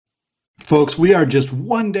Folks, we are just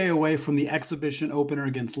one day away from the exhibition opener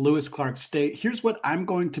against Lewis Clark State. Here's what I'm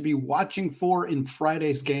going to be watching for in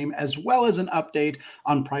Friday's game, as well as an update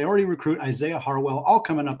on priority recruit Isiah Harwell, all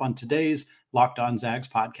coming up on today's Locked On Zags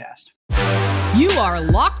podcast. You are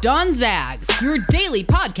Locked On Zags, your daily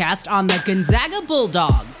podcast on the Gonzaga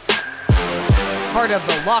Bulldogs. Part of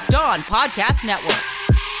the Locked On Podcast Network.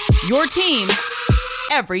 Your team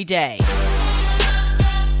every day.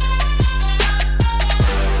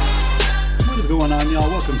 Going on, y'all?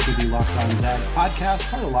 Welcome to the Locked On Zags podcast,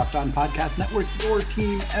 part of the Locked On Podcast Network, your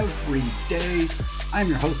team every day. I'm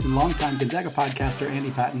your host and longtime Gonzaga podcaster,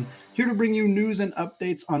 Andy Patton, here to bring you news and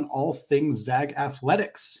updates on all things Zag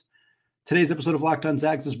athletics. Today's episode of Locked On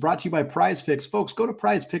Zags is brought to you by Prize Picks. Folks, go to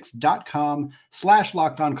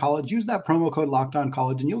prizepicks.com/LockedOnCollege. Use that promo code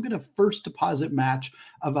LockedOnCollege, and you'll get a first deposit match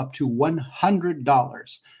of up to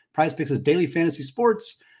 $100. Prize Picks is daily fantasy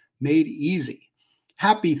sports made easy.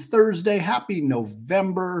 Happy Thursday, happy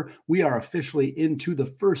November. We are officially into the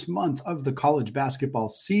first month of the college basketball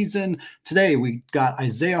season. Today, we got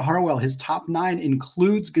Isiah Harwell. His top 9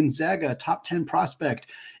 includes Gonzaga, top 10 prospect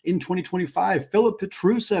in 2025. Filip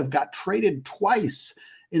Petrusev got traded twice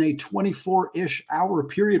in a 24-ish hour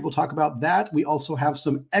period. We'll talk about that. We also have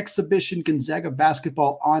some exhibition Gonzaga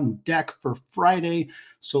basketball on deck for Friday.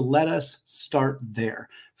 So let us start there.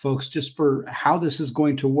 Folks, just for how this is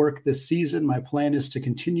going to work this season, my plan is to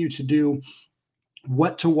continue to do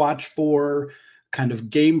what to watch for kind of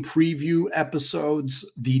game preview episodes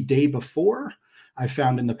the day before. I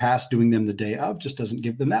found in the past doing them the day of just doesn't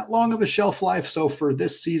give them that long of a shelf life. So for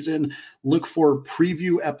this season, look for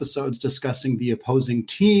preview episodes discussing the opposing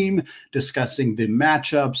team, discussing the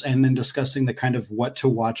matchups, and then discussing the kind of what to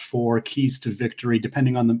watch for, keys to victory.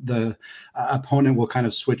 Depending on the opponent, we'll kind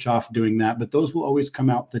of switch off doing that. But those will always come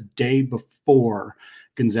out the day before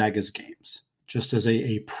Gonzaga's games, just as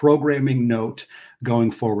a programming note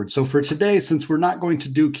going forward. So for today, since we're not going to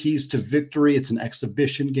do keys to victory, it's an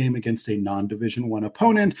exhibition game against a non-Division I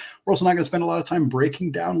opponent. We're also not going to spend a lot of time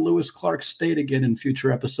breaking down Lewis Clark State again in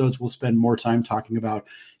future episodes. We'll spend more time talking about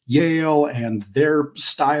Yale and their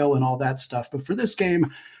style and all that stuff. But for this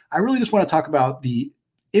game, I really just want to talk about the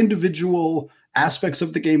individual aspects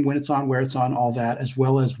of the game, when it's on, where it's on, all that, as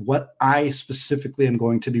well as what I specifically am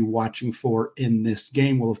going to be watching for in this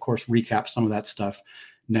game. We'll, of course, recap some of that stuff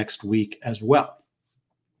next week as well.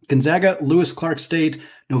 Gonzaga, Lewis Clark State,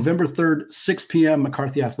 November 3rd, 6 p.m.,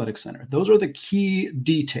 McCarthy Athletic Center. Those are the key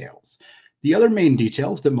details. The other main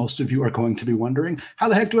details that most of you are going to be wondering, how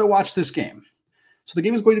the heck do I watch this game? So the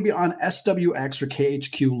game is going to be on SWX or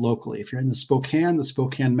KHQ locally. If you're in the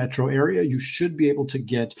Spokane metro area, you should be able to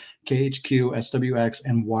get KHQ, SWX,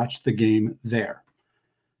 and watch the game there.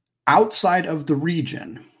 Outside of the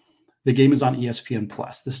region, the game is on ESPN+.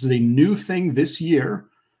 This is a new thing this year.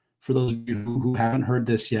 For those of you who haven't heard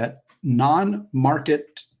this yet,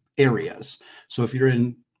 non-market areas. So if you're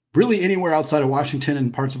in really anywhere outside of Washington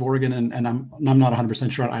and parts of Oregon, and I'm not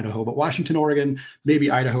 100% sure on Idaho, but Washington, Oregon,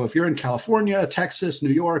 maybe Idaho. If you're in California, Texas,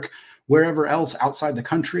 New York, wherever else outside the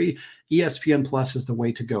country, ESPN Plus is the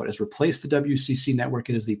way to go. It has replaced the WCC network.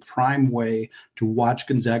 It is the prime way to watch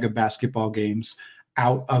Gonzaga basketball games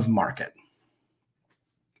out of market.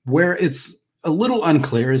 Where it's a little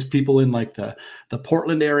unclear is people in like the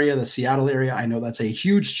Portland area, the Seattle area. I know that's a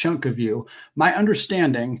huge chunk of you. My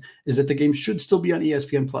understanding is that the game should still be on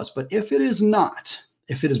ESPN Plus, but if it is not,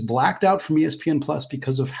 if it is blacked out from ESPN Plus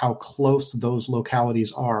because of how close those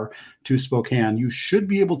localities are to Spokane, you should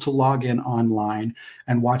be able to log in online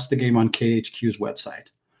and watch the game on KHQ's website.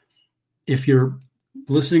 If you're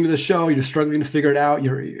listening to the show, you're struggling to figure it out,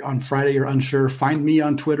 you're on Friday, you're unsure, find me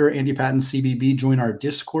on Twitter, Andy Patton CBB, join our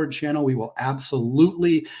Discord channel. We will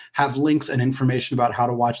absolutely have links and information about how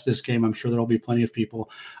to watch this game. I'm sure there'll be plenty of people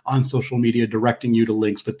on social media directing you to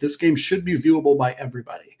links, but this game should be viewable by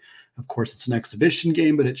everybody. Of course, it's an exhibition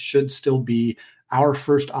game, but it should still be our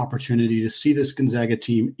first opportunity to see this Gonzaga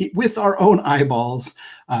team with our own eyeballs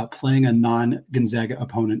playing a non-Gonzaga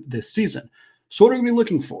opponent this season. So what are we going to be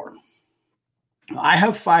looking for? I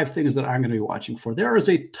have 5 things that I'm going to be watching for. There is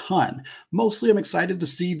a ton. Mostly I'm excited to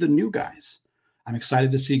see the new guys. I'm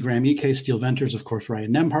excited to see Graham Ike, Steele Venters, of course,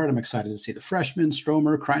 Ryan Nembhard. I'm excited to see the freshmen,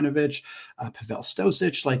 Stromer, Krajinovic, Pavel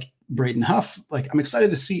Stosic, like Braden Huff. Like, I'm excited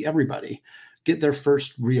to see everybody get their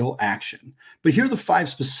first real action. But here are the 5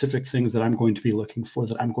 specific things that I'm going to be looking for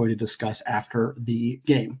that I'm going to discuss after the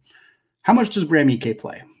game. How much does Graham Ike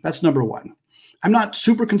play? That's number 1. I'm not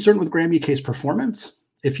super concerned with Graham Ike's performance.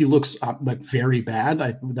 If he looks like very bad,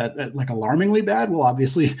 like alarmingly bad, we'll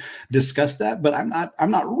obviously discuss that. But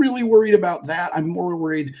I'm not really worried about that. I'm more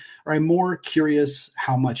worried, or I'm more curious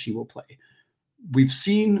how much he will play. We've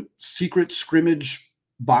seen secret scrimmage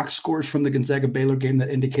box scores from the Gonzaga-Baylor game that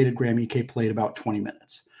indicated Graham Ike played about 20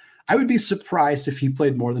 minutes. I would be surprised if he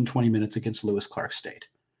played more than 20 minutes against Lewis Clark State.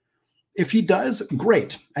 If he does,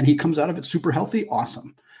 great. And he comes out of it super healthy,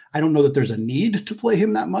 awesome. I don't know that there's a need to play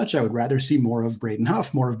him that much. I would rather see more of Braden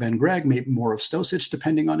Huff, more of Ben Gregg, maybe more of Stosic,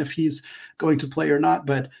 depending on if he's going to play or not.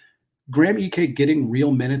 But Graham Ike getting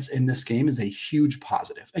real minutes in this game is a huge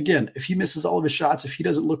positive. Again, if he misses all of his shots, if he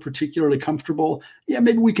doesn't look particularly comfortable, yeah,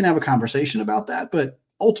 maybe we can have a conversation about that. But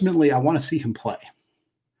ultimately, I want to see him play.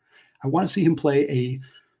 I want to see him play a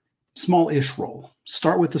small-ish role.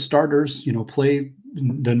 Start with the starters, play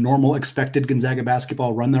the normal expected Gonzaga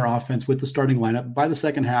basketball, run their offense with the starting lineup. By the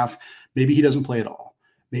second half, maybe he doesn't play at all.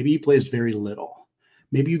 Maybe he plays very little.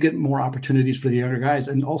 Maybe you get more opportunities for the younger guys,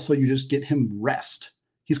 and also you just get him rest.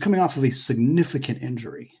 He's coming off of a significant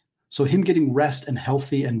injury. So him getting rest and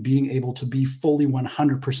healthy and being able to be fully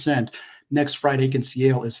 100% next Friday against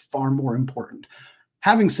Yale is far more important.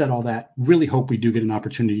 Having said all that, really hope we do get an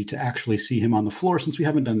opportunity to actually see him on the floor since we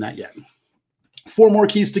haven't done that yet. 4 more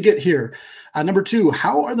keys to get here. Number 2,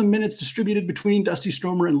 how are the minutes distributed between Dusty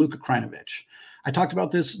Stromer and Luka Krinovich? I talked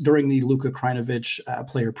about this during the Luka Krinovich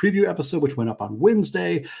player preview episode, which went up on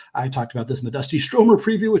Wednesday. I talked about this in the Dusty Stromer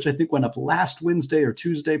preview, which I think went up last Wednesday or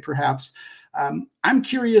Tuesday, perhaps. I'm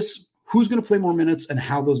curious who's going to play more minutes and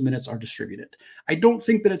how those minutes are distributed. I don't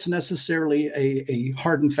think that it's necessarily a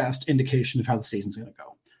hard and fast indication of how the season's going to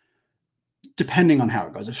go, depending on how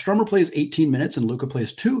it goes. If Stromer plays 18 minutes and Luka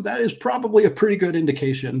plays 2, that is probably a pretty good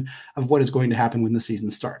indication of what is going to happen when the season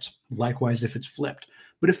starts. Likewise, if it's flipped.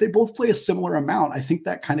 But if they both play a similar amount, I think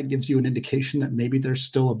that kind of gives you an indication that maybe there's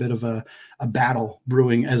still a bit of a battle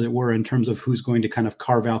brewing, as it were, in terms of who's going to kind of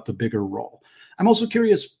carve out the bigger role. I'm also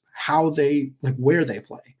curious where they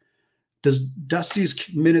play. Does Dusty's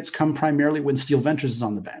minutes come primarily when Steel Ventures is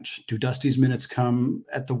on the bench? Do Dusty's minutes come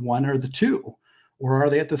at the 1 or the 2? Or are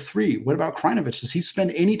they at the 3? What about Krinovich? Does he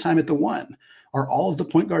spend any time at the 1? Are all of the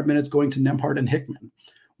point guard minutes going to Nembhard and Hickman?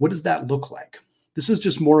 What does that look like? This is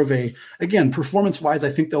just more of again, performance-wise, I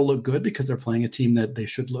think they'll look good because they're playing a team that they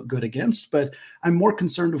should look good against. But I'm more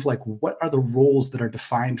concerned of what are the roles that are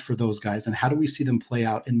defined for those guys and how do we see them play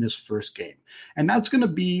out in this first game? And that's going to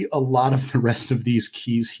be a lot of the rest of these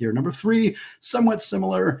keys here. Number 3, somewhat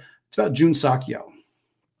similar. It's about Junsak Yo.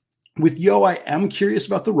 With Yo, I am curious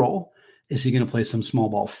about the role. Is he going to play some small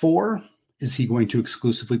ball 4? Is he going to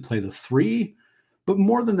exclusively play the 3? But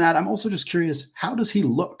more than that, I'm also just curious, how does he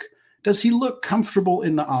look? Does he look comfortable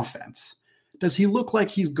in the offense? Does he look like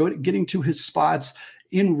he's getting to his spots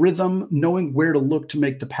in rhythm, knowing where to look to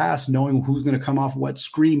make the pass, knowing who's going to come off what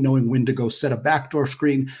screen, knowing when to go set a backdoor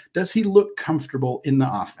screen? Does he look comfortable in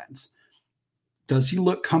the offense? Does he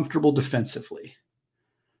look comfortable defensively?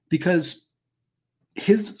 Because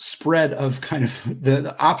his spread of kind of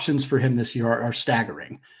the options for him this year are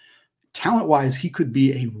staggering. Talent-wise, he could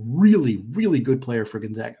be a really, really good player for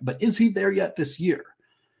Gonzaga. But is he there yet this year?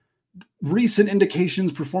 Recent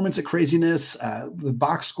indications, performance at craziness, the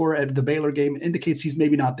box score at the Baylor game indicates he's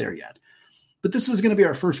maybe not there yet. But this is going to be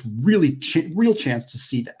our first real chance to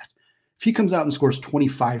see that. If he comes out and scores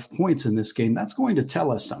 25 points in this game, that's going to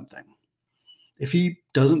tell us something. If he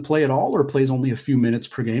doesn't play at all or plays only a few minutes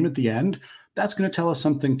per game at the end, that's going to tell us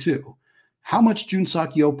something too. How much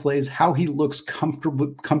Junsak Yo plays, how he looks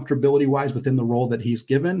comfortability-wise within the role that he's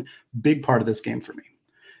given, big part of this game for me.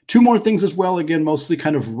 2 more things as well, again, mostly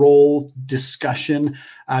kind of role discussion.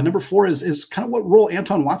 Number 4 is kind of what role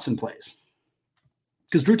Anton Watson plays.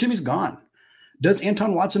 Because Drew Timme's gone. Does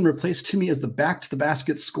Anton Watson replace Timme as the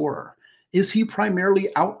back-to-the-basket scorer? Is he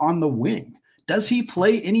primarily out on the wing? Does he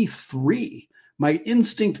play any 3? My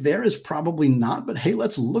instinct there is probably not, but hey,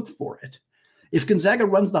 let's look for it. If Gonzaga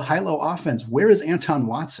runs the high-low offense, where is Anton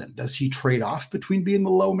Watson? Does he trade off between being the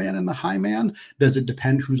low man and the high man? Does it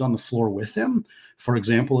depend who's on the floor with him? For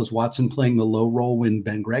example, is Watson playing the low role when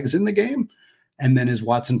Ben Gregg's in the game? And then is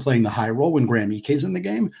Watson playing the high role when Graham Ike's in the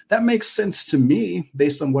game? That makes sense to me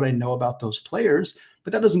based on what I know about those players,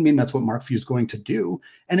 but that doesn't mean that's what Mark Few is going to do.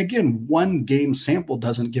 And again, 1 game sample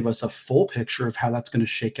doesn't give us a full picture of how that's going to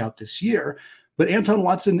shake out this year. But Anton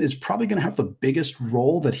Watson is probably going to have the biggest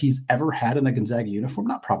role that he's ever had in a Gonzaga uniform.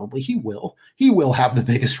 Not probably, he will. He will have the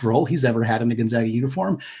biggest role he's ever had in a Gonzaga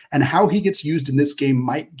uniform. And how he gets used in this game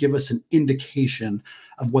might give us an indication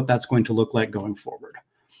of what that's going to look like going forward.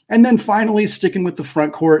 And then finally, sticking with the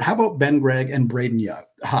front court, how about Ben Gregg and Braden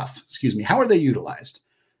Huff? How are they utilized?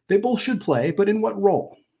 They both should play, but in what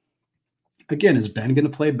role? Again, is Ben going to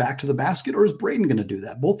play back to the basket, or is Braden going to do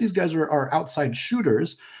that? Both these guys are outside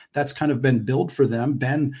shooters. That's kind of been billed for them.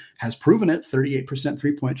 Ben has proven it, 38%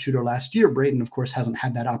 three-point shooter last year. Braden, of course, hasn't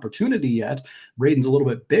had that opportunity yet. Braden's a little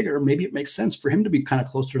bit bigger. Maybe it makes sense for him to be kind of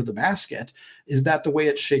closer to the basket. Is that the way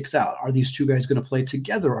it shakes out? Are these two guys going to play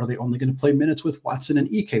together? Are they only going to play minutes with Watson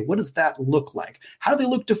and Ike? What does that look like? How do they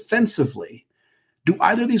look defensively? Do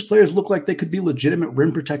either of these players look like they could be legitimate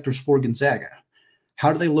rim protectors for Gonzaga?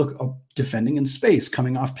 How do they look defending in space,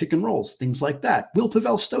 coming off pick and rolls, things like that? Will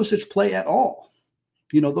Pavel Stosic play at all?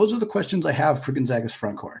 Those are the questions I have for Gonzaga's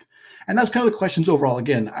front court. And that's kind of the questions overall.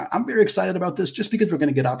 Again, I'm very excited about this just because we're going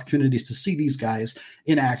to get opportunities to see these guys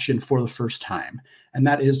in action for the first time. And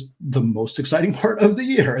that is the most exciting part of the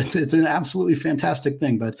year. It's an absolutely fantastic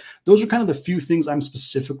thing. But those are kind of the few things I'm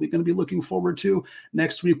specifically going to be looking forward to.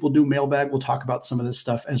 Next week, we'll do mailbag. We'll talk about some of this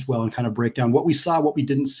stuff as well and kind of break down what we saw, what we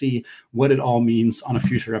didn't see, what it all means on a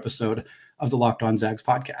future episode of the Locked On Zags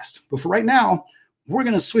podcast. But for right now, we're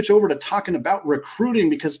going to switch over to talking about recruiting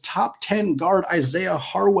because top 10 guard Isiah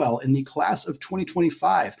Harwell in the class of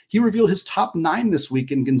 2025. He revealed his top 9 this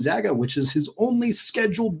week in Gonzaga, which is his only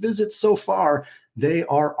scheduled visit so far. They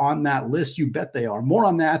are on that list. You bet they are. More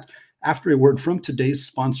on that after a word from today's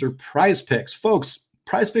sponsor, Prize Picks. Folks,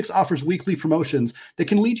 Prize Picks offers weekly promotions that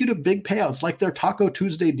can lead you to big payouts like their Taco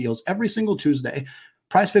Tuesday deals every single Tuesday.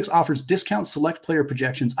 Prize Picks offers discount select player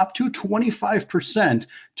projections up to 25%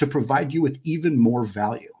 to provide you with even more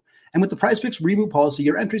value. And with the Prize Picks reboot policy,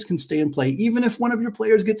 your entries can stay in play even if one of your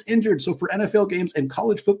players gets injured. So for NFL games and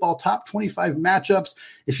college football top 25 matchups,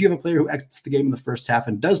 if you have a player who exits the game in the first half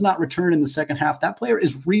and does not return in the second half, that player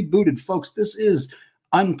is rebooted. Folks, this is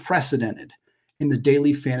unprecedented in the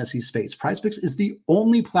daily fantasy space. Prize Picks is the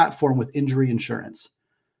only platform with injury insurance.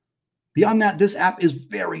 Beyond that, this app is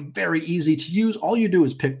very, very easy to use. All you do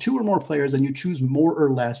is pick 2 or more players and you choose more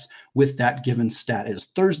or less with that given stat. It is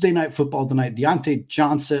Thursday night football tonight. Deontay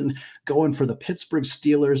Johnson going for the Pittsburgh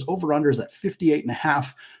Steelers. Over-unders at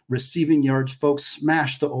 58.5 receiving yards. Folks,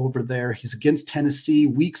 smash the over there. He's against Tennessee,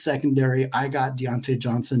 weak secondary. I got Deontay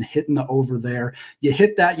Johnson hitting the over there. You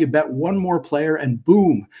hit that, you bet one more player, and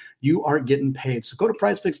boom, you are getting paid. So go to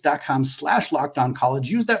prizepicks.com/lockedoncollege.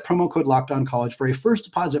 Use that promo code lockedoncollege for a first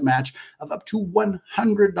deposit match of up to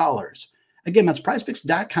 $100. Again, that's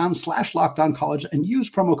prizepicks.com/lockedoncollege and use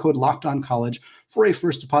promo code lockedoncollege for a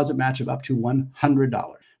first deposit match of up to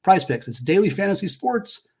 $100. Prize Picks, it's daily fantasy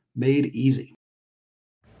sports made easy.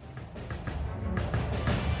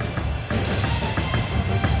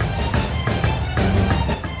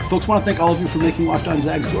 Folks, want to thank all of you for making Locked On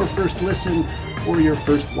Zags your first listen or your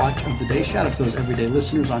first watch of the day. Shout out to those everyday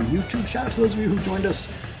listeners on YouTube. Shout out to those of you who joined us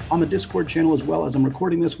on the Discord channel as well. As I'm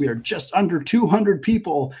recording this, we are just under 200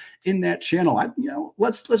 people in that channel.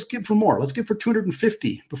 Let's get for more. Let's get for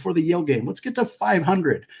 250 before the Yale game. Let's get to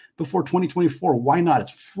 500 before 2024. Why not?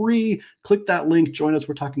 It's free. Click that link. Join us.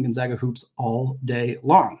 We're talking Gonzaga hoops all day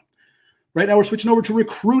long. Right now, we're switching over to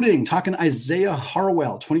recruiting, talking Isiah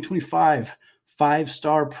Harwell, 2025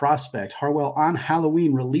 5-star prospect. Harwell on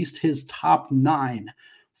Halloween released his top 9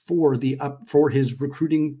 for his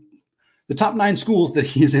recruiting, the top 9 schools that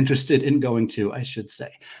he is interested in going to, I should say.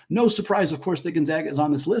 No surprise, of course, that Gonzaga is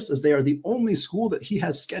on this list as they are the only school that he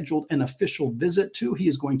has scheduled an official visit to. He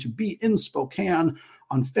is going to be in Spokane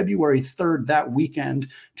on February 3rd that weekend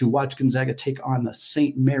to watch Gonzaga take on the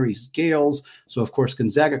St. Mary's Gales. So, of course,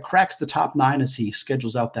 Gonzaga cracks the top 9 as he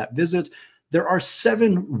schedules out that visit. There are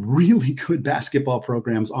 7 really good basketball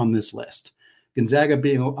programs on this list. Gonzaga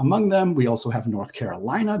being among them. We also have North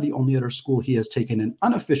Carolina, the only other school he has taken an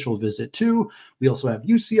unofficial visit to. We also have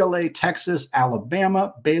UCLA, Texas,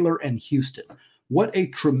 Alabama, Baylor, and Houston. What a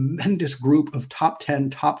tremendous group of top 10,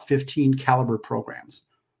 top 15 caliber programs.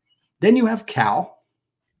 Then you have Cal,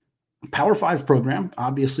 Power 5 program,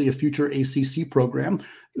 obviously a future ACC program,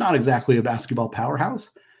 not exactly a basketball powerhouse.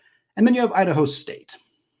 And then you have Idaho State.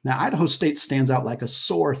 Now, Idaho State stands out like a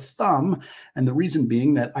sore thumb, and the reason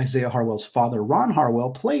being that Isiah Harwell's father, Ron Harwell,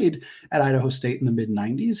 played at Idaho State in the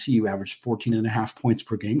mid-90s. He averaged 14.5 points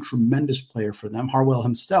per game, tremendous player for them. Harwell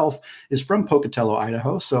himself is from Pocatello,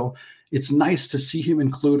 Idaho, so it's nice to see him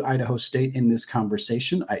include Idaho State in this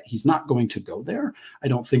conversation. He's not going to go there. I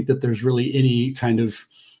don't think that there's really any kind of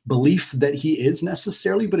belief that he is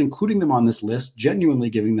necessarily, but including them on this list, genuinely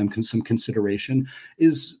giving them some consideration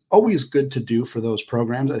is always good to do for those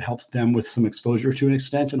programs. It helps them with some exposure to an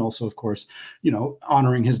extent. And also, of course,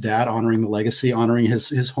 honoring his dad, honoring the legacy, honoring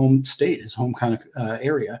his home state, his home kind of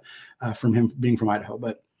area from him being from Idaho.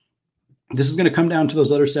 But This is going to come down to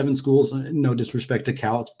those other 7 schools. No disrespect to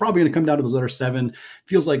Cal. It's probably going to come down to those other 7.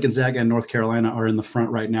 Feels like Gonzaga and North Carolina are in the front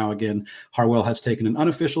right now. Again, Harwell has taken an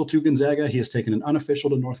unofficial to Gonzaga. He has taken an unofficial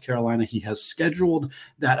to North Carolina. He has scheduled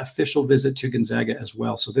that official visit to Gonzaga as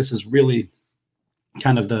well. So this is really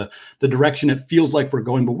kind of the direction it feels like we're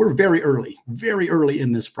going, but we're very early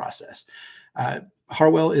in this process.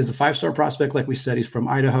 Harwell is a 5-star prospect. Like we said, he's from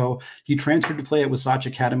Idaho. He transferred to play at Wasatch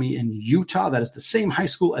Academy in Utah. That is the same high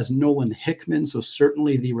school as Nolan Hickman. So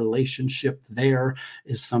certainly the relationship there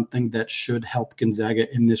is something that should help Gonzaga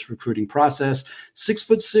in this recruiting process.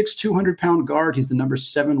 6'6", 200-pound guard. He's the number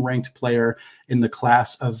 7 ranked player in the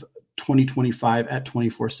class of 2025 at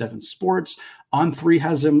 24/7 Sports. On3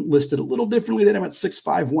 has him listed a little differently. They have him at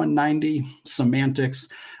 6'5", 190. Semantics.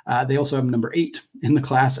 They also have him number 8 in the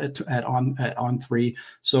class at On3.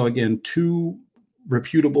 So again, 2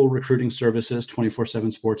 reputable recruiting services,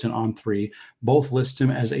 24/7 Sports and On3, both list him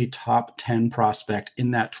as a top 10 prospect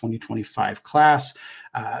in that 2025 class.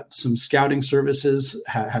 Some scouting services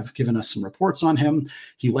have given us some reports on him.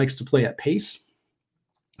 He likes to play at pace.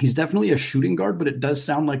 He's definitely a shooting guard, but it does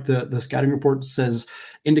sound like the scouting report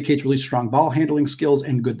indicates really strong ball handling skills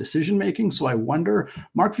and good decision making. So I wonder,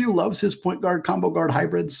 Mark Few loves his point guard, combo guard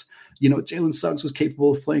hybrids. You know, Jalen Suggs was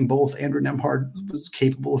capable of playing both. Andrew Nemhard was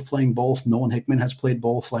capable of playing both. Nolan Hickman has played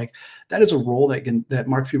both. Like, that is a role that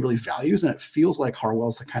Mark Few really values, and it feels like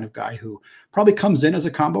Harwell's the kind of guy who probably comes in as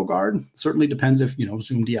a combo guard. Certainly depends if,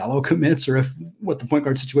 Zoom Diallo commits or if what the point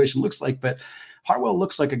guard situation looks like, but Harwell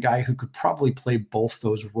looks like a guy who could probably play both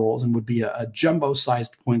those roles and would be a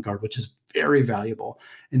jumbo-sized point guard, which is very valuable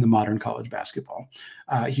in the modern college basketball.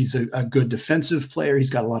 He's a good defensive player. He's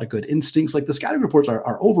got a lot of good instincts. Like, the scouting reports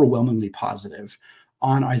are overwhelmingly positive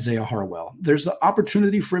on Isiah Harwell. There's the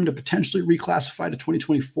opportunity for him to potentially reclassify to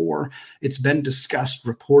 2024. It's been discussed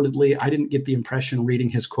reportedly. I didn't get the impression reading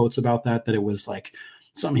his quotes about that it was like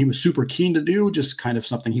something he was super keen to do, just kind of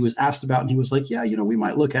something he was asked about. And he was like, yeah, we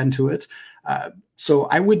might look into it. So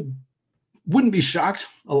I wouldn't be shocked.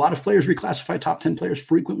 A lot of players reclassify. Top 10 players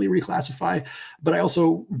frequently reclassify, but I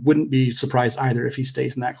also wouldn't be surprised either if he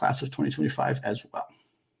stays in that class of 2025 as well.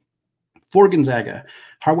 For Gonzaga,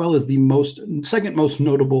 Harwell is the second most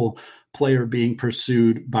notable player being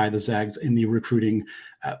pursued by the Zags in the recruiting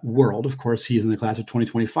world. Of course, he's in the class of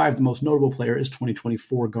 2025. The most notable player is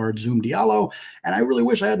 2024 guard Zoom Diallo. And I really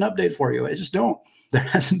wish I had an update for you. I just don't. There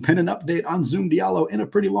hasn't been an update on Zoom Diallo in a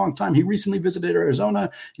pretty long time. He recently visited Arizona.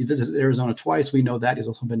 He visited Arizona twice. We know that. He's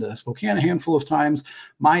also been to Spokane a handful of times.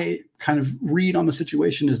 My kind of read on the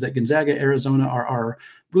situation is that Gonzaga, Arizona are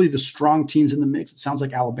really the strong teams in the mix. It sounds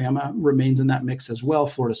like Alabama remains in that mix as well.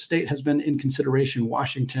 Florida State has been in consideration.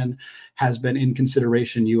 Washington has been in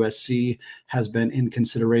consideration. USC has been in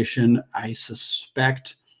consideration. I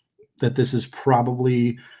suspect that this is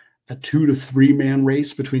probably a 2 to 3 man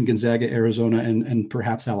race between Gonzaga, Arizona, and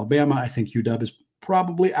perhaps Alabama. I think UW is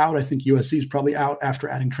probably out. I think USC is probably out after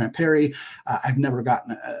adding Trent Perry. I've never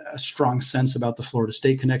gotten a strong sense about the Florida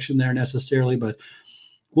State connection there necessarily, but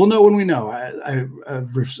we'll know when we know. A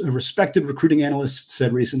respected recruiting analyst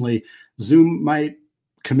said recently, Zoom might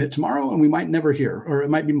commit tomorrow and we might never hear, or it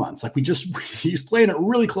might be months. Like, he's playing it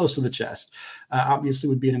really close to the chest. Obviously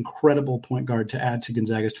would be an incredible point guard to add to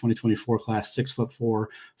Gonzaga's 2024 class. 6'4",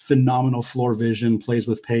 phenomenal floor vision, plays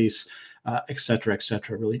with pace, et cetera, et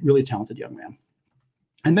cetera. Really, really talented young man.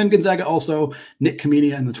 And then Gonzaga also, Nick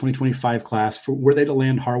Kamenia in the 2025 class. Were they to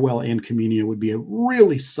land Harwell and Kamenia, would be a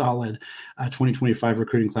really solid 2025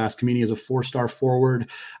 recruiting class. Kamenia is a 4-star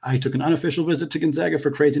forward. He took an unofficial visit to Gonzaga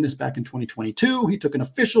for craziness back in 2022. He took an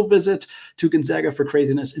official visit to Gonzaga for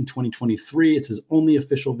craziness in 2023. It's his only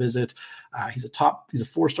official visit. He's a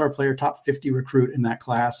 4-star player, top 50 recruit in that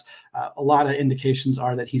class. A lot of indications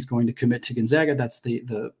are that he's going to commit to Gonzaga. That's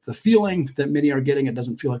the feeling that many are getting. It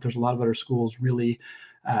doesn't feel like there's a lot of other schools really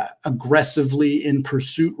aggressively in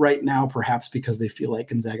pursuit right now, perhaps because they feel like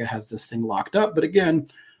Gonzaga has this thing locked up. But again,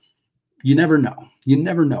 you never know. You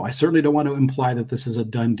never know. I certainly don't want to imply that this is a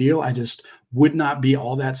done deal. I just would not be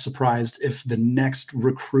all that surprised if the next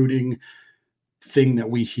recruiting thing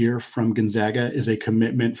that we hear from Gonzaga is a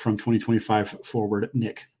commitment from 2025 forward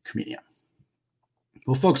Nick Kamenia.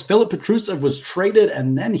 Well, folks, Filip Petrusev was traded,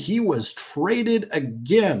 and then he was traded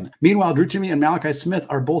again. Meanwhile, Drew Timme and Malachi Smith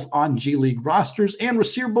are both on G League rosters, and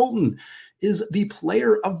Rasir Bolton is the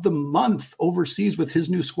player of the month overseas with his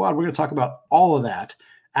new squad. We're going to talk about all of that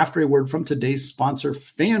after a word from today's sponsor,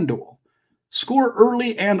 FanDuel. Score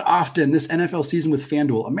early and often this NFL season with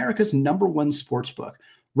FanDuel, America's #1 sportsbook.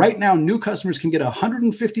 Right now, new customers can get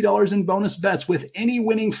 $150 in bonus bets with any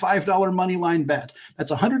winning $5 money line bet. That's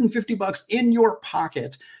 $150 in your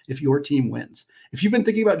pocket if your team wins. If you've been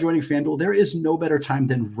thinking about joining FanDuel, there is no better time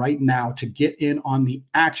than right now to get in on the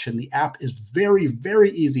action. The app is very,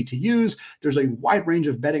 very easy to use. There's a wide range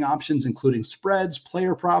of betting options, including spreads,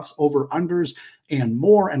 player props, over-unders, and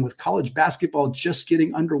more. And with college basketball just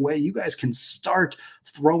getting underway, you guys can start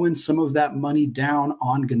throwing some of that money down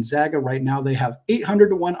on Gonzaga. Right now, they have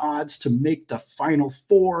 800-1 odds to make the Final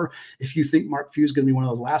Four. If you think Mark Few is going to be one of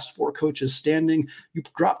those last 4 coaches standing, you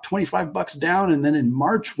drop $25 down. And then in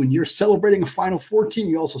March, when you're celebrating a Final Four team,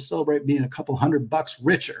 you also celebrate being a couple $100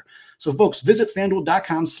 richer. So folks, visit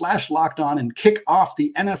FanDuel.com/lockedon and kick off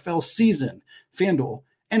the NFL season. FanDuel,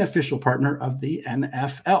 an official partner of the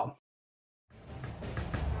NFL.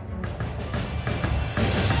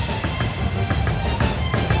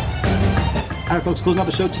 All right, folks, closing out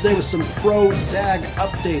the show today with some pro Zag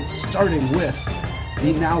updates, starting with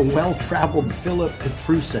the now well-traveled Filip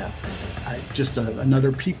Petrusev. Just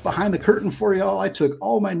another peek behind the curtain for y'all. I took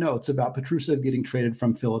all my notes about Petrusev getting traded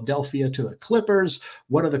from Philadelphia to the Clippers.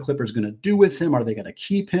 What are the Clippers going to do with him? Are they going to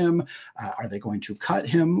keep him? Are they going to cut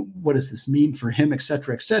him? What does this mean for him, et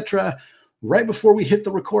cetera, et cetera? Right before we hit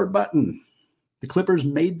the record button, the Clippers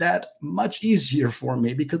made that much easier for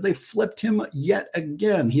me because they flipped him yet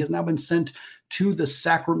again. He has now been sent to the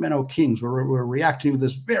Sacramento Kings. We're reacting to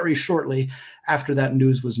this very shortly after that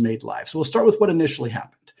news was made live. So we'll start with what initially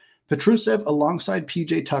happened. Petrusev, alongside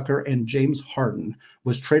PJ Tucker and James Harden,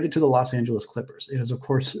 was traded to the Los Angeles Clippers. It is, of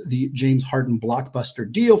course, the James Harden blockbuster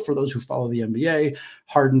deal. For those who follow the NBA,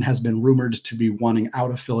 Harden has been rumored to be wanting out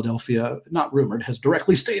of Philadelphia. Not rumored, has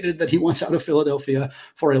directly stated that he wants out of Philadelphia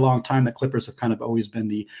for a long time. The Clippers have kind of always been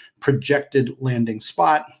the projected landing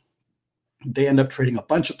spot. They end up trading a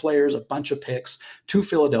bunch of players, a bunch of picks to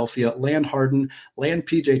Philadelphia, land Harden, land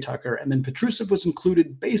PJ Tucker, and then Petrusev was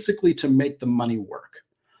included basically to make the money work.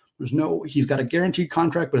 He's got a guaranteed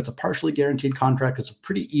contract, but it's a partially guaranteed contract. It's a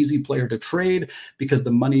pretty easy player to trade because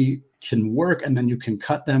the money can work and then you can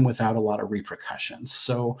cut them without a lot of repercussions.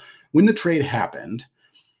 So when the trade happened,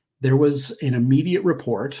 there was an immediate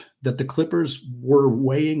report that the Clippers were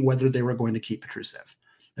weighing whether they were going to keep Petrusev.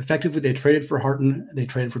 Effectively, they traded for Harden, they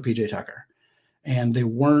traded for PJ Tucker, and they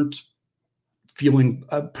weren't feeling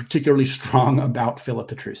particularly strong about Filip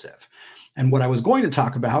Petrusev. And what I was going to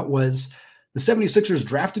talk about was the 76ers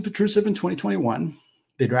drafted Petrusev in 2021.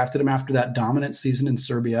 They drafted him after that dominant season in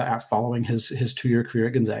Serbia following his 2-year career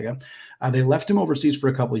at Gonzaga. They left him overseas for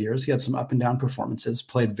a couple of years. He had some up and down performances,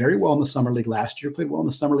 played very well in the summer league last year, played well in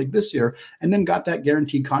the summer league this year, and then got that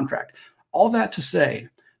guaranteed contract. All that to say,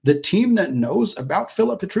 the team that knows about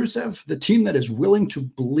Filip Petrusev, the team that is willing to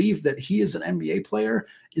believe that he is an NBA player,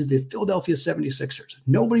 is the Philadelphia 76ers.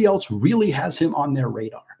 Nobody else really has him on their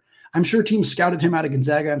radar. I'm sure teams scouted him out of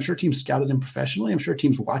Gonzaga. I'm sure teams scouted him professionally. I'm sure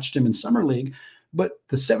teams watched him in summer league. But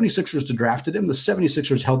the 76ers drafted him. The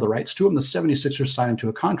 76ers held the rights to him. The 76ers signed him to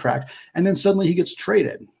a contract. And then suddenly he gets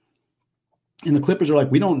traded. And the Clippers are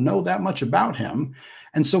like, we don't know that much about him.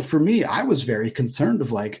 And so for me, I was very concerned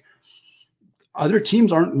of like, other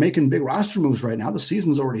teams aren't making big roster moves right now. The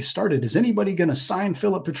season's already started. Is anybody going to sign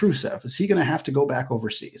Filip Petrusev? Is he going to have to go back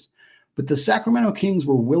overseas? But the Sacramento Kings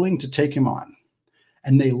were willing to take him on.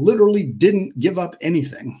 And they literally didn't give up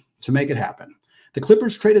anything to make it happen. The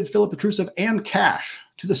Clippers traded Filip Petrusev and cash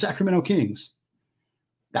to the Sacramento Kings.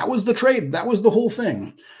 That was the trade. That was the whole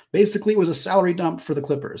thing. Basically, it was a salary dump for the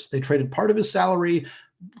Clippers. They traded part of his salary,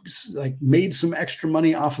 like made some extra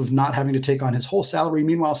money off of not having to take on his whole salary.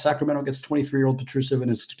 Meanwhile, Sacramento gets 23-year-old Petrusev and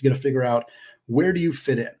is going to figure out, where do you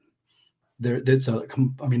fit in?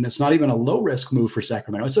 It's not even a low-risk move for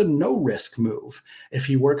Sacramento. It's a no-risk move. If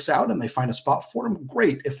he works out and they find a spot for him,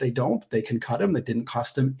 great. If they don't, they can cut him. It didn't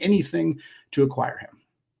cost them anything to acquire him.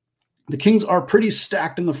 The Kings are pretty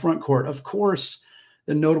stacked in the front court. Of course,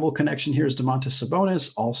 the notable connection here is Domantas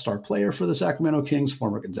Sabonis, all-star player for the Sacramento Kings,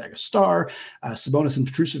 former Gonzaga star. Sabonis and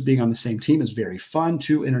Petrusev being on the same team is very fun.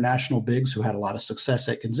 2 international bigs who had a lot of success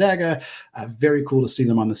at Gonzaga. Very cool to see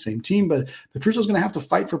them on the same team, but Petrusev's going to have to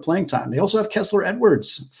fight for playing time. They also have Kessler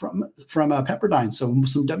Edwards from Pepperdine, so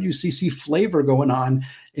some WCC flavor going on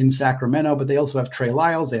in Sacramento, but they also have Trey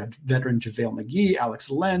Lyles. They have veteran JaVale McGee, Alex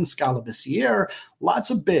Len, Scala Bissiere, lots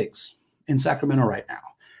of bigs in Sacramento right now.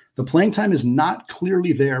 The playing time is not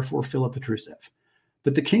clearly there for Filip Petrusev,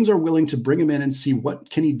 but the Kings are willing to bring him in and see what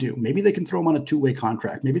can he do. Maybe they can throw him on a 2-way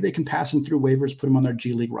contract. Maybe they can pass him through waivers, put him on their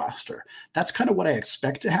G League roster. That's kind of what I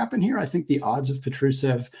expect to happen here. I think the odds of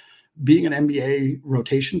Petrusev being an NBA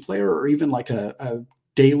rotation player or even like a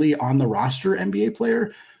daily on the roster NBA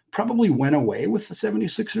player probably went away with the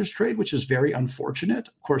 76ers trade, which is very unfortunate.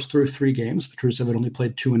 Of course, through 3 games, Petrusev had only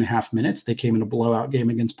played 2.5 minutes. They came in a blowout game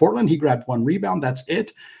against Portland. He grabbed 1 rebound. That's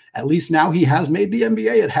it. At least now he has made the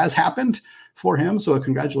NBA. It has happened for him. So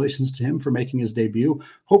congratulations to him for making his debut.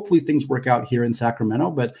 Hopefully things work out here in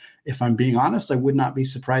Sacramento. But if I'm being honest, I would not be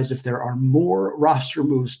surprised if there are more roster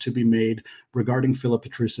moves to be made regarding Filip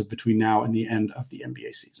Petrusev between now and the end of the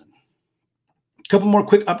NBA season. A couple more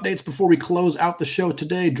quick updates before we close out the show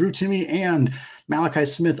today. Drew Timme and Malachi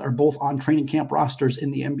Smith are both on training camp rosters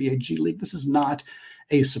in the NBA G League. This is not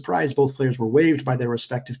a surprise. Both players were waived by their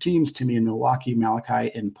respective teams, Timme in Milwaukee,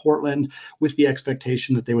 Malachi in Portland, with the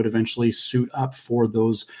expectation that they would eventually suit up for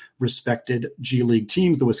those respected G League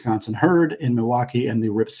teams, the Wisconsin Herd in Milwaukee and the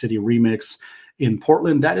Rip City Remix in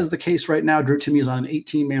Portland. That is the case right now. Drew Timme is on an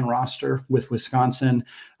 18-man roster with Wisconsin.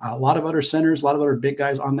 A lot of other centers, a lot of other big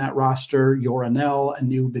guys on that roster. Yoranel, a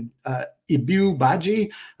new Ibu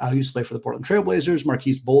Baji, who used to play for the Portland Trailblazers.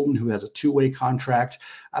 Marquise Bolden, who has a 2-way contract.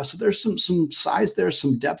 So there's some size there,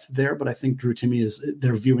 some depth there, but I think Drew Timme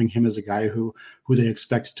they're viewing him as a guy who they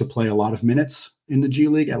expect to play a lot of minutes in the G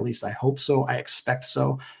League. At least I hope so. I expect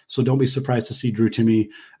so. So don't be surprised to see Drew Timme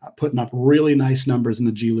putting up really nice numbers in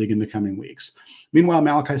the G League in the coming weeks. Meanwhile,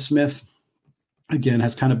 Malachi Smith, again,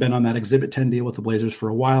 has kind of been on that Exhibit 10 deal with the Blazers for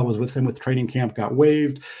a while, was with them with training camp, got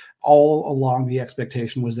waived. All along, the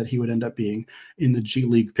expectation was that he would end up being in the G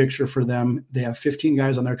League picture for them. They have 15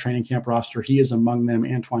 guys on their training camp roster. He is among them.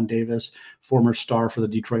 Antoine Davis, former star for the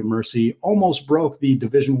Detroit Mercy, almost broke the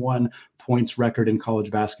Division I points record in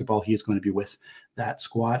college basketball. He is going to be with that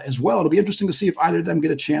squad as well. It'll be interesting to see if either of them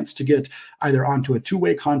get a chance to get either onto a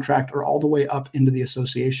 2-way contract or all the way up into the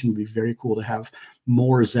association. It'd be very cool to have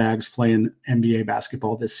more Zags playing NBA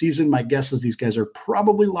basketball this season. My guess is these guys are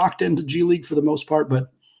probably locked into G League for the most part,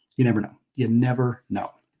 but you never know. You never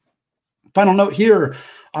know. Final note here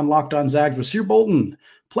on Locked On Zags. Rasir Bolton,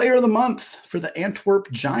 Player of the Month for the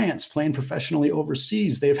Antwerp Giants, playing professionally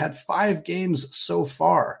overseas. They've had 5 games so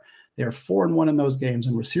far. They are 4-1 in those games.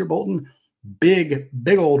 And Rasir Bolton, big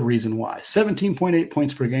old reason why. 17.8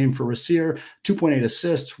 points per game for Rasir, 2.8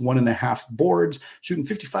 assists, 1.5 boards, shooting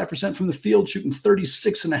 55% from the field, shooting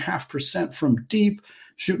 36.5% from deep,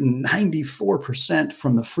 shooting 94%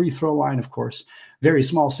 from the free throw line. Of course, very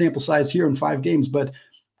small sample size here in 5 games, but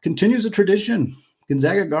continues a tradition.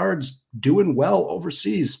 Gonzaga guards doing well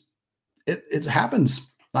overseas. It happens.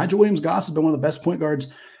 Nigel Williams-Goss has been one of the best point guards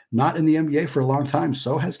not in the NBA for a long time.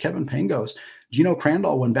 So has Kevin Pangos. Gino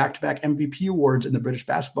Crandall won back-to-back MVP awards in the British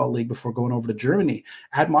Basketball League before going over to Germany.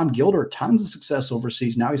 Admon Gilder, tons of success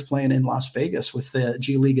overseas. Now he's playing in Las Vegas with the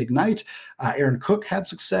G League Ignite. Aaron Cook had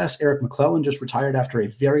success. Eric McClellan just retired after a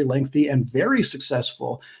very lengthy and very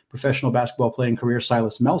successful professional basketball playing career.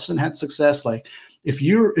 Silas Melson had success. Like, if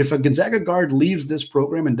a Gonzaga guard leaves this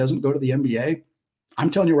program and doesn't go to the NBA, I'm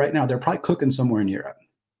telling you right now, they're probably cooking somewhere in Europe.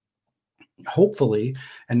 Hopefully,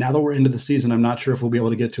 and now that we're into the season, I'm not sure if we'll be able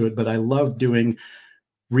to get to it, but I love doing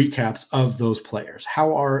recaps of those players.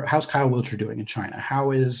 How's Kyle Wiltshire doing in China? How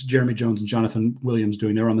is Jeremy Jones and Jonathan Williams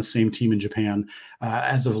doing? They're on the same team in Japan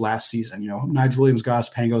as of last season. Nigel Williams-Goss,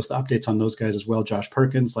 Pangos, the updates on those guys as well. Josh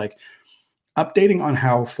Perkins, like, updating on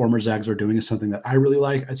how former Zags are doing is something that I really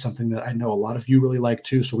like. It's something that I know a lot of you really like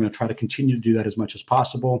too. So we're going to try to continue to do that as much as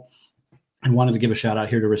possible. I wanted to give a shout out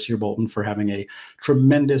here to Rasir Bolton for having a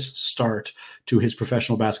tremendous start to his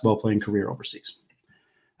professional basketball playing career overseas.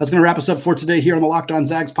 That's going to wrap us up for today here on the Locked On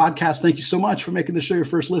Zags podcast. Thank you so much for making the show your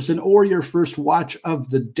first listen or your first watch of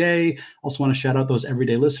the day. Also want to shout out those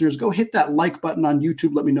everyday listeners. Go hit that like button on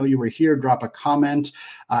YouTube. Let me know you were here. Drop a comment.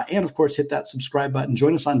 And, of course, hit that subscribe button.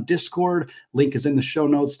 Join us on Discord. Link is in the show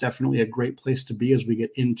notes. Definitely a great place to be as we get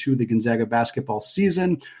into the Gonzaga basketball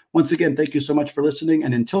season. Once again, thank you so much for listening.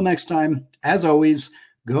 And until next time, as always,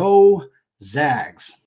 go Zags.